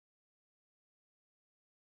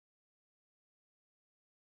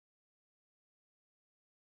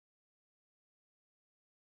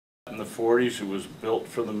40s. It was built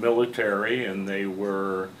for the military, and they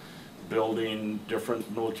were building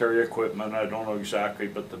different military equipment. I don't know exactly,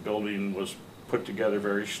 but the building was put together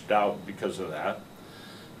very stout because of that.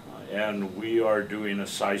 And we are doing a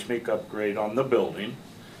seismic upgrade on the building,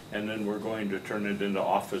 and then we're going to turn it into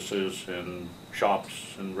offices and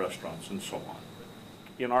shops and restaurants and so on.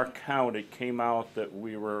 In our count, it came out that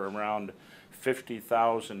we were around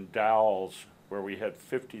 50,000 dowels, where we had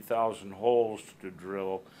 50,000 holes to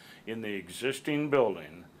drill in the existing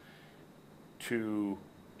building to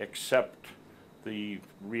accept the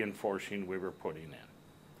reinforcing we were putting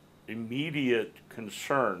in. Immediate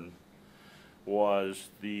concern was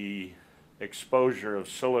the exposure of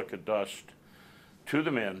silica dust to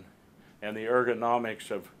the men and the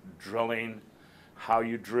ergonomics of drilling, how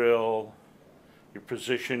you drill, your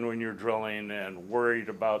position when you're drilling, and worried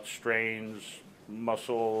about strains,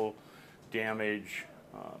 muscle damage,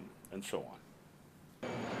 and so on.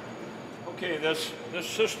 Okay, this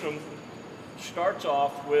system starts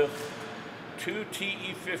off with two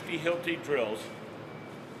TE50 Hilti drills.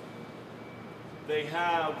 They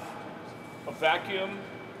have a vacuum,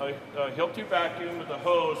 a Hilti vacuum with a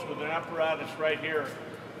hose with an apparatus right here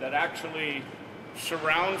that actually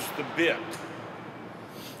surrounds the bit.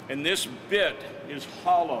 And this bit is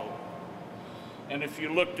hollow. And if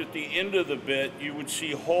you looked at the end of the bit, you would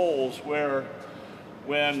see holes where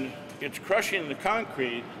when it's crushing the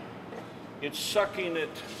concrete, it's sucking it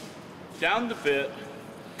down the bit,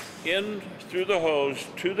 in through the hose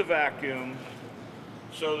to the vacuum,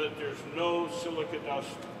 so that there's no silica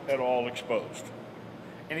dust at all exposed.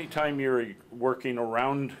 Anytime you're working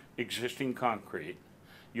around existing concrete,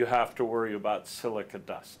 you have to worry about silica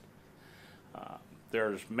dust.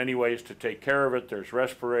 There's many ways to take care of it. There's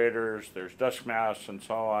respirators, there's dust masks, and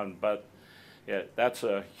so on, but that's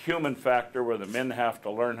a human factor where the men have to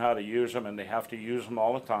learn how to use them, and they have to use them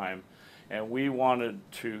all the time. And we wanted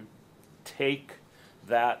to take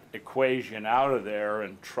that equation out of there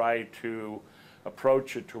and try to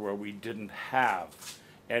approach it to where we didn't have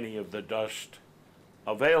any of the dust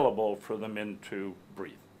available for the men to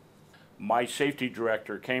breathe. My safety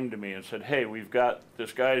director came to me and said, hey, we've got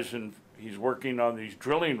this guy's he's working on these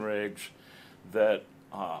drilling rigs that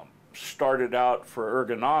started out for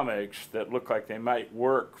ergonomics that look like they might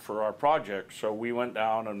work for our project. So we went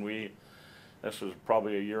down and this was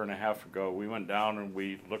probably a year and a half ago, we went down and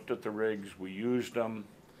we looked at the rigs, we used them,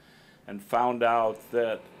 and found out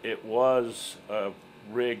that it was a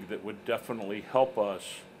rig that would definitely help us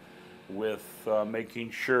with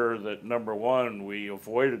making sure that, number one, we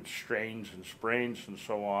avoided strains and sprains and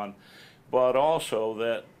so on, but also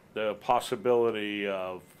that the possibility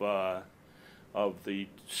of the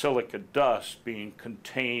silica dust being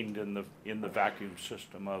contained in the vacuum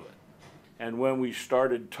system of it. And when we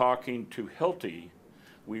started talking to Hilti,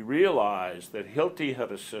 we realized that Hilti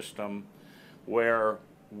had a system where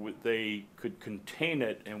they could contain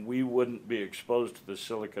it and we wouldn't be exposed to the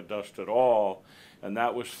silica dust at all, and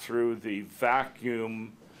that was through the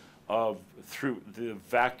vacuum through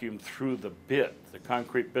the bit. The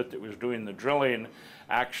concrete bit that was doing the drilling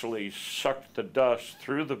actually sucked the dust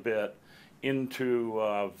through the bit into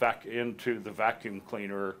the vacuum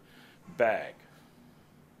cleaner bag.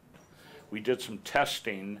 We did some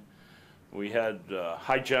testing. We had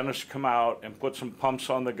hygienists come out and put some pumps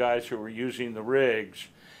on the guys who were using the rigs,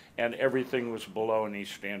 and everything was below any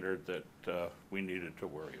standard that we needed to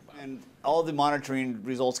worry about. And all the monitoring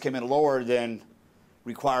results came in lower than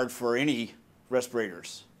required for any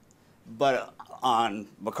respirators. But on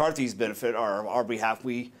McCarthy's benefit, or our behalf,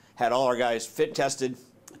 we had all our guys fit tested,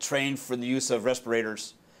 trained for the use of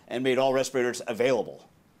respirators, and made all respirators available.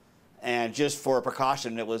 And just for a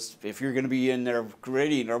precaution, it was, if you're going to be in there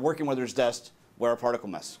grading or working where there's dust, wear a particle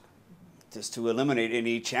mask, just to eliminate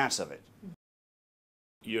any chance of it.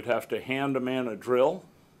 You'd have to hand a man a drill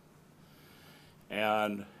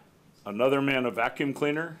and another man a vacuum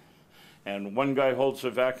cleaner, and one guy holds the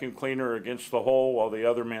vacuum cleaner against the hole while the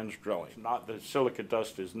other man's drilling. The silica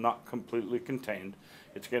dust is not completely contained.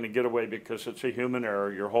 It's going to get away because it's a human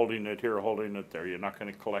error. You're holding it here, holding it there. You're not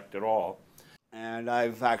going to collect it all. And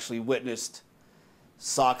I've actually witnessed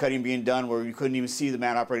saw cutting being done where you couldn't even see the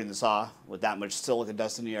man operating the saw with that much silica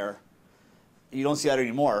dust in the air. You don't see that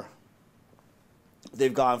anymore.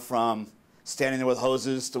 They've gone from standing there with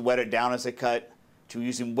hoses to wet it down as they cut, to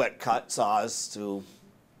using wet cut saws, to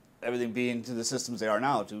everything being to the systems they are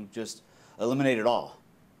now, to just eliminate it all.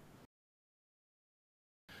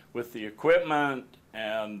 With the equipment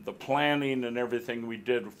and the planning and everything we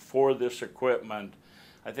did for this equipment,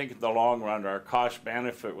 I think in the long run our cost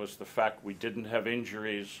benefit was the fact we didn't have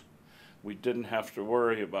injuries, We didn't have to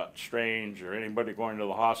worry about strains or anybody going to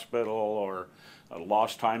the hospital or a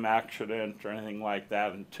lost time accident or anything like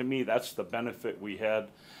that. And to me, that's the benefit we had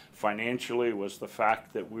financially, was the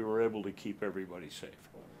fact that we were able to keep everybody safe.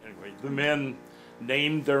 Anyway, the men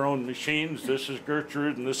named their own machines. This is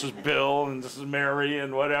Gertrude, and this is Bill, and this is Mary,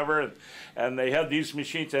 and whatever. And they had these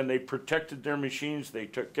machines, and they protected their machines. They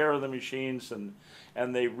took care of the machines,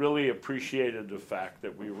 and they really appreciated the fact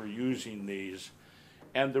that we were using these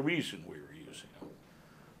and the reason we were using them.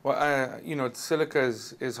 Well, you know, silica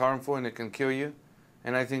is harmful and it can kill you.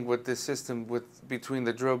 And I think with this system, between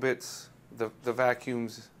the drill bits, the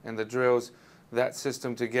vacuums, and the drills, that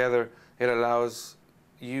system together, it allows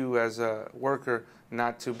you as a worker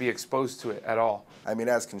not to be exposed to it at all. I mean,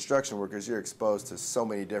 as construction workers, you're exposed to so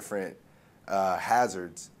many different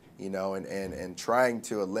hazards, you know, and trying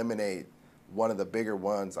to eliminate one of the bigger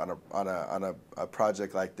ones on a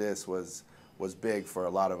project like this was big for a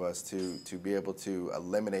lot of us to be able to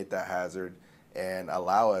eliminate that hazard and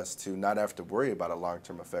allow us to not have to worry about a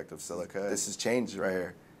long-term effect of silica. This has changed right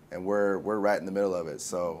here, and we're right in the middle of it.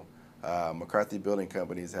 So McCarthy Building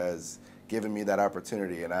Companies has given me that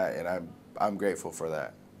opportunity, and I'm grateful for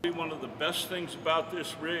that. One of the best things about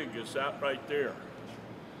this rig is that right there.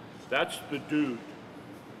 That's the dude.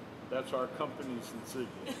 That's our company's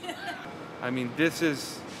insignia. I mean, this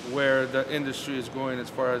is where the industry is going as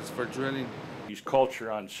far as for drilling. His culture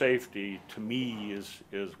on safety, to me,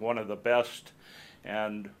 is one of the best,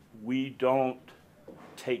 and we don't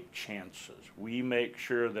take chances. We make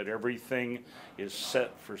sure that everything is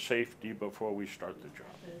set for safety before we start the job.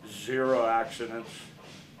 0 accidents,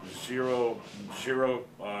 zero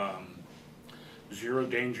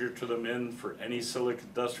danger to the men for any silica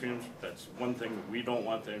dust fumes. That's one thing that we don't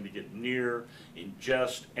want them to get near,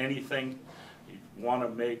 ingest anything. You want to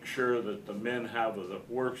make sure that the men have the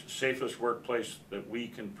safest workplace that we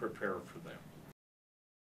can prepare for them.